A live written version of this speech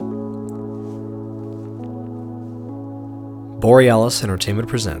Borealis Entertainment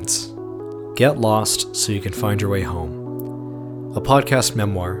presents Get Lost So You Can Find Your Way Home, a podcast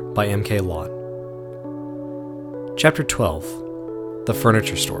memoir by M.K. Lott. Chapter 12, The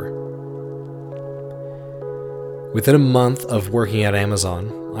Furniture Store. Within a month of working at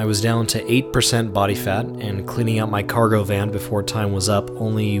Amazon, I was down to 8% body fat and cleaning out my cargo van before time was up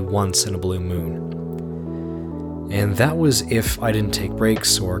only once in a blue moon. And that was if I didn't take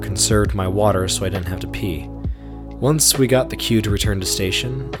breaks or conserved my water so I didn't have to pee. Once we got the cue to return to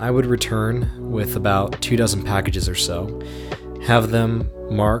station, I would return with about 24 packages or so, have them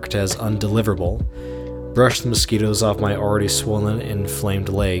marked as undeliverable, brush the mosquitoes off my already swollen, inflamed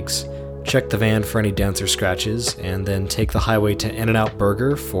legs, check the van for any dents or scratches, and then take the highway to In-N-Out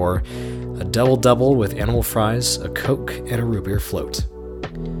Burger for a double-double with animal fries, a Coke, and a root beer float.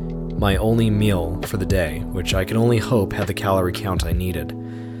 My only meal for the day, which I could only hope had the calorie count I needed.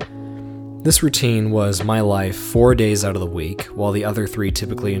 This routine was my life 4 days out of the week, while the other 3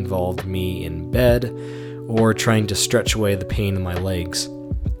 typically involved me in bed or trying to stretch away the pain in my legs.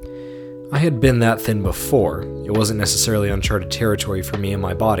 I had been that thin before. It wasn't necessarily uncharted territory for me and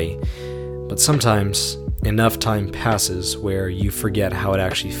my body, but sometimes enough time passes where you forget how it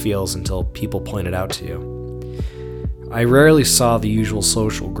actually feels until people point it out to you. I rarely saw the usual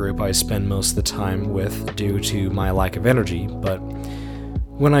social group I spend most of the time with due to my lack of energy, but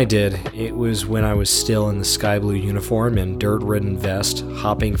when I did, it was when I was still in the sky blue uniform and dirt-ridden vest,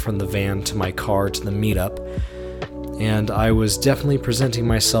 hopping from the van to my car to the meetup, and I was definitely presenting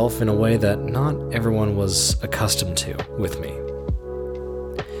myself in a way that not everyone was accustomed to with me.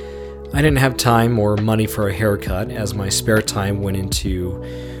 I didn't have time or money for a haircut, as my spare time went into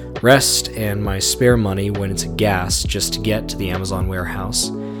rest and my spare money went into gas just to get to the Amazon warehouse,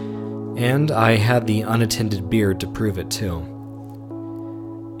 and I had the unattended beard to prove it too.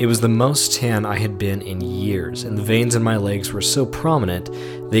 It was the most tan I had been in years, and the veins in my legs were so prominent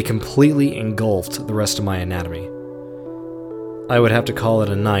they completely engulfed the rest of my anatomy. I would have to call it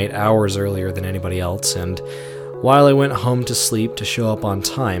a night hours earlier than anybody else, and while I went home to sleep to show up on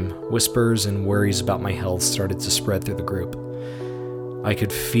time, whispers and worries about my health started to spread through the group. I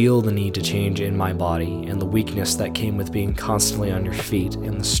could feel the need to change in my body, and the weakness that came with being constantly on your feet,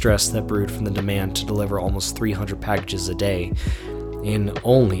 and the stress that brewed from the demand to deliver almost 300 packages a day in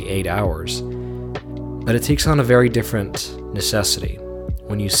only 8 hours. But it takes on a very different necessity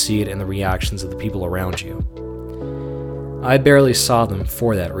when you see it in the reactions of the people around you. I barely saw them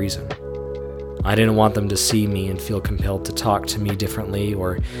for that reason. I didn't want them to see me and feel compelled to talk to me differently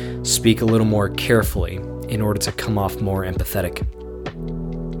or speak a little more carefully in order to come off more empathetic.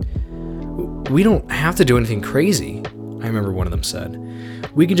 "We don't have to do anything crazy," I remember one of them said.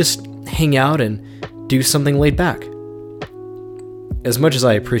 "We can just hang out and do something laid back." As much as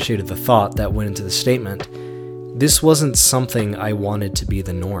I appreciated the thought that went into the statement, this wasn't something I wanted to be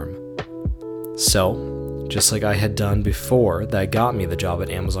the norm. So, just like I had done before that got me the job at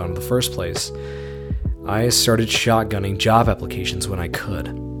Amazon in the first place, I started shotgunning job applications when I could.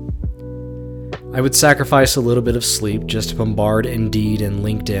 I would sacrifice a little bit of sleep just to bombard Indeed and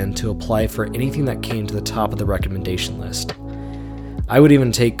LinkedIn to apply for anything that came to the top of the recommendation list. I would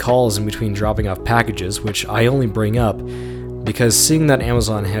even take calls in between dropping off packages, which I only bring up because seeing that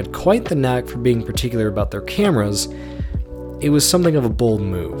Amazon had quite the knack for being particular about their cameras, it was something of a bold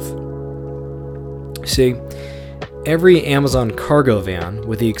move. See, every Amazon cargo van,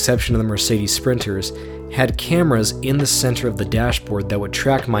 with the exception of the Mercedes Sprinters, had cameras in the center of the dashboard that would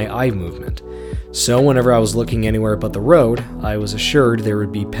track my eye movement, so whenever I was looking anywhere but the road, I was assured there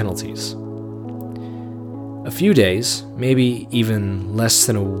would be penalties. A few days, maybe even less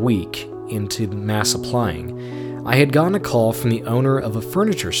than a week into mass applying, I had gotten a call from the owner of a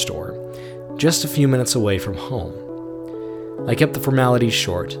furniture store just a few minutes away from home. I kept the formalities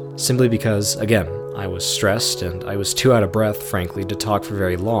short, simply because, again, I was stressed and I was too out of breath, frankly, to talk for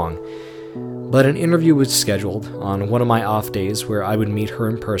very long. But an interview was scheduled on one of my off days where I would meet her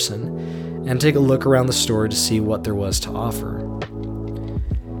in person and take a look around the store to see what there was to offer.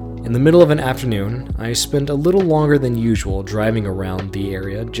 In the middle of an afternoon, I spent a little longer than usual driving around the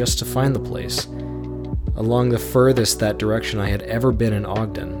area just to find the place, along the furthest that direction I had ever been in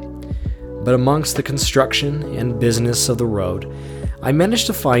Ogden. But amongst the construction and business of the road, I managed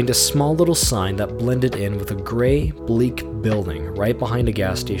to find a small little sign that blended in with a gray, bleak building right behind a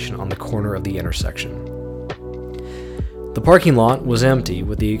gas station on the corner of the intersection. The parking lot was empty,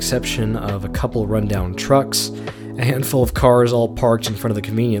 with the exception of a couple rundown trucks, a handful of cars all parked in front of the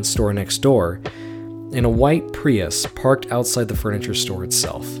convenience store next door, and a white Prius parked outside the furniture store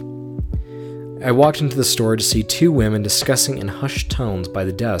itself. I walked into the store to see 2 women discussing in hushed tones by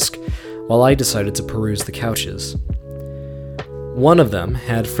the desk, while I decided to peruse the couches. One of them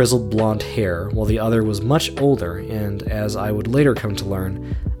had frizzled blonde hair, while the other was much older and, as I would later come to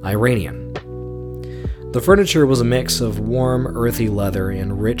learn, Iranian. The furniture was a mix of warm, earthy leather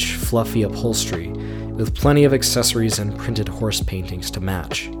and rich, fluffy upholstery, with plenty of accessories and printed horse paintings to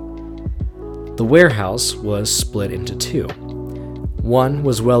match. The warehouse was split into two. One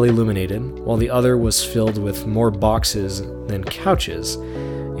was well illuminated, while the other was filled with more boxes than couches,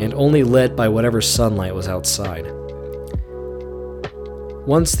 and only lit by whatever sunlight was outside.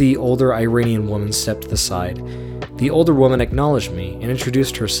 Once the older Iranian woman stepped to the side, the older woman acknowledged me and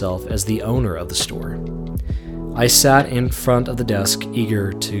introduced herself as the owner of the store. I sat in front of the desk,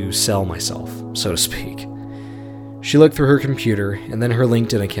 eager to sell myself, so to speak. She looked through her computer and then her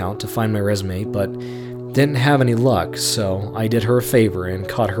LinkedIn account to find my resume, but didn't have any luck, so I did her a favor and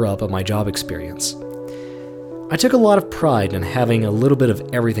caught her up on my job experience. I took a lot of pride in having a little bit of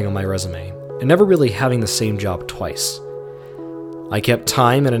everything on my resume, and never really having the same job twice. I kept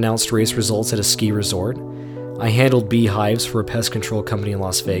time and announced race results at a ski resort. I handled beehives for a pest control company in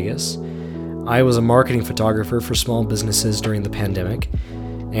Las Vegas. I was a marketing photographer for small businesses during the pandemic.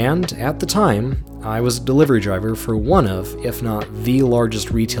 And at the time, I was a delivery driver for one of, if not the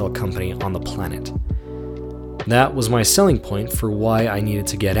largest retail company on the planet. That was my selling point for why I needed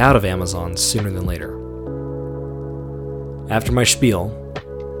to get out of Amazon sooner than later. After my spiel,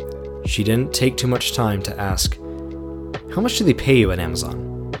 she didn't take too much time to ask, "How much do they pay you at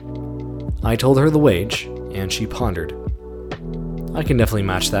Amazon?" I told her the wage, and she pondered. "I can definitely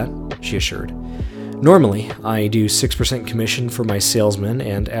match that," she assured. "Normally, I do 6% commission for my salesmen,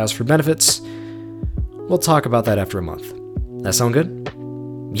 and as for benefits, we'll talk about that after a month. That sound good?"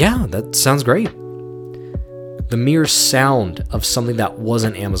 "Yeah, that sounds great." The mere sound of something that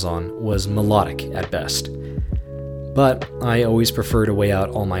wasn't Amazon was melodic at best, but I always prefer to weigh out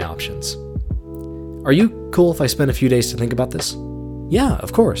all my options. "Are you cool if I spend a few days to think about this?" "Yeah,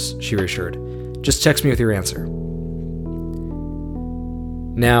 of course," she reassured. "Just text me with your answer."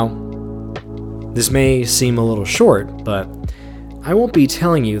 Now, this may seem a little short, but I won't be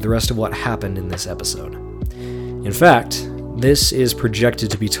telling you the rest of what happened in this episode. In fact, this is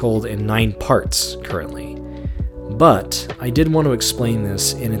projected to be told in 9 parts currently. But I did want to explain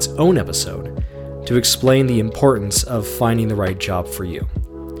this in its own episode to explain the importance of finding the right job for you.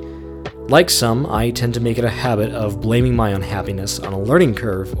 Like some, I tend to make it a habit of blaming my unhappiness on a learning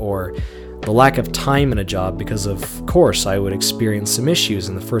curve or the lack of time in a job because, of course, I would experience some issues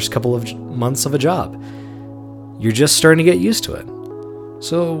in the first couple of months of a job. You're just starting to get used to it.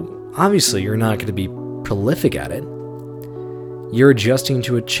 So, obviously, you're not going to be prolific at it. You're adjusting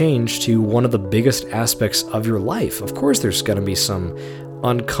to a change to one of the biggest aspects of your life. Of course, there's going to be some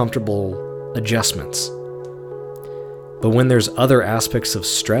uncomfortable adjustments. But when there's other aspects of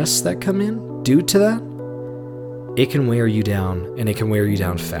stress that come in due to that, it can wear you down, and it can wear you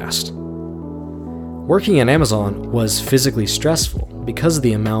down fast. Working at Amazon was physically stressful because of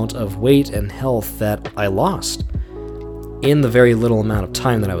the amount of weight and health that I lost in the very little amount of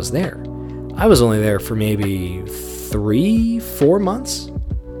time that I was there. I was only there for maybe 3-4 months.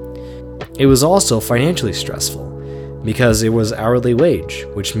 It was also financially stressful because it was hourly wage,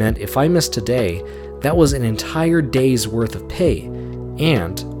 which meant if I missed a day, that was an entire day's worth of pay,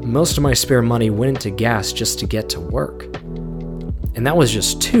 and most of my spare money went into gas just to get to work. And that was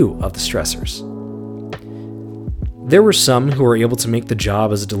just 2 of the stressors. There were some who were able to make the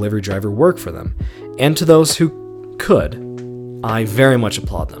job as a delivery driver work for them, and to those who could, I very much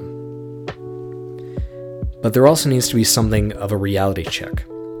applaud them. But there also needs to be something of a reality check.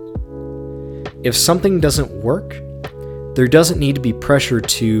 If something doesn't work, there doesn't need to be pressure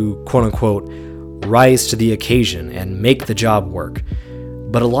to, quote-unquote, rise to the occasion and make the job work.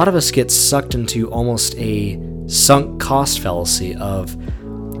 But a lot of us get sucked into almost a sunk cost fallacy of,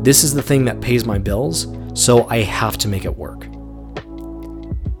 this is the thing that pays my bills, so I have to make it work.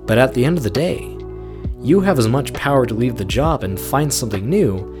 But at the end of the day, you have as much power to leave the job and find something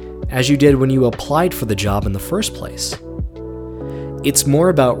new as you did when you applied for the job in the first place. It's more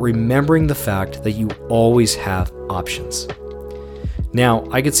about remembering the fact that you always have options. Now,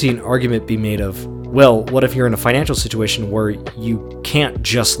 I could see an argument be made of, well, what if you're in a financial situation where you can't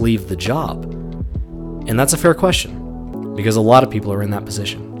just leave the job? And that's a fair question, because a lot of people are in that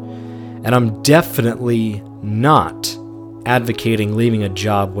position. And I'm definitely not advocating leaving a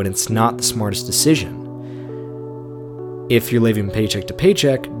job when it's not the smartest decision. If you're living paycheck to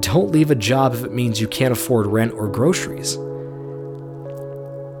paycheck, don't leave a job if it means you can't afford rent or groceries.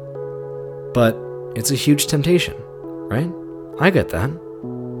 But it's a huge temptation, right? I get that.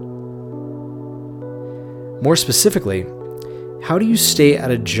 More specifically, how do you stay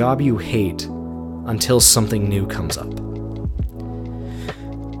at a job you hate until something new comes up?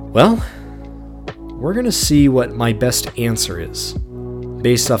 Well, we're going to see what my best answer is,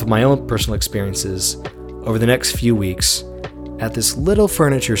 based off of my own personal experiences over the next few weeks at this little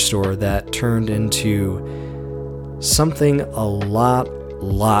furniture store that turned into something a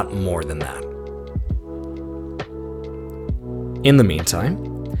lot more than that. In the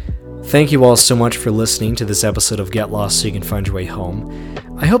meantime, thank you all so much for listening to this episode of Get Lost So You Can Find Your Way Home.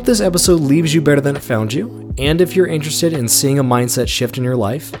 I hope this episode leaves you better than it found you, and if you're interested in seeing a mindset shift in your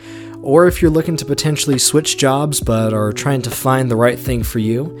life, or if you're looking to potentially switch jobs but are trying to find the right thing for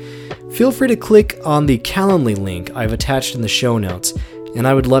you, feel free to click on the Calendly link I've attached in the show notes, and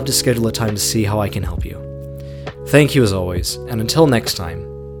I would love to schedule a time to see how I can help you. Thank you as always, and until next time,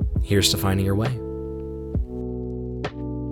 here's to finding your way.